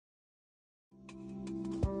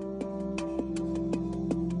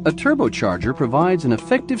A turbocharger provides an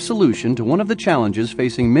effective solution to one of the challenges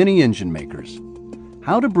facing many engine makers: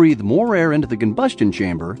 how to breathe more air into the combustion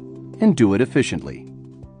chamber and do it efficiently.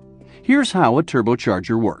 Here's how a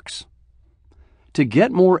turbocharger works. To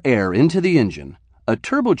get more air into the engine, a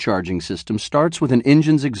turbocharging system starts with an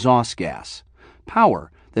engine's exhaust gas,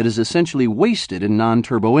 power that is essentially wasted in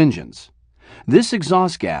non-turbo engines. This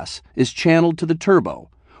exhaust gas is channeled to the turbo,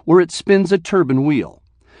 where it spins a turbine wheel.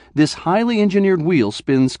 This highly engineered wheel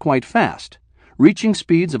spins quite fast, reaching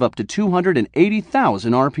speeds of up to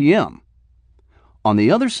 280,000 RPM. On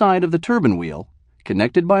the other side of the turbine wheel,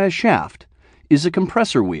 connected by a shaft, is a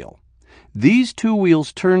compressor wheel. These two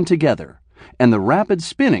wheels turn together, and the rapid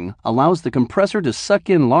spinning allows the compressor to suck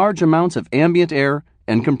in large amounts of ambient air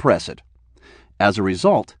and compress it. As a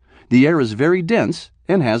result, the air is very dense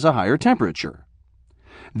and has a higher temperature.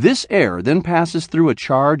 This air then passes through a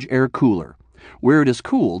charge air cooler, where it is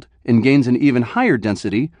cooled and gains an even higher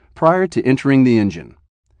density prior to entering the engine.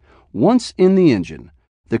 Once in the engine,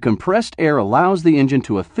 the compressed air allows the engine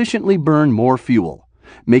to efficiently burn more fuel,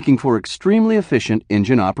 making for extremely efficient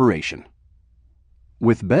engine operation.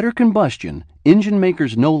 With better combustion, engine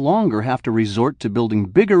makers no longer have to resort to building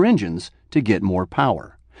bigger engines to get more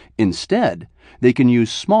power. Instead, they can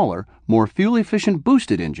use smaller, more fuel-efficient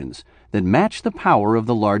boosted engines that match the power of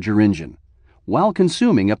the larger engine, while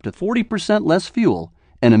consuming up to 40% less fuel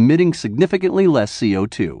and emitting significantly less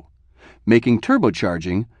CO2, making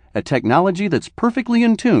turbocharging a technology that's perfectly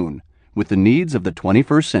in tune with the needs of the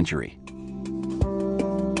 21st century.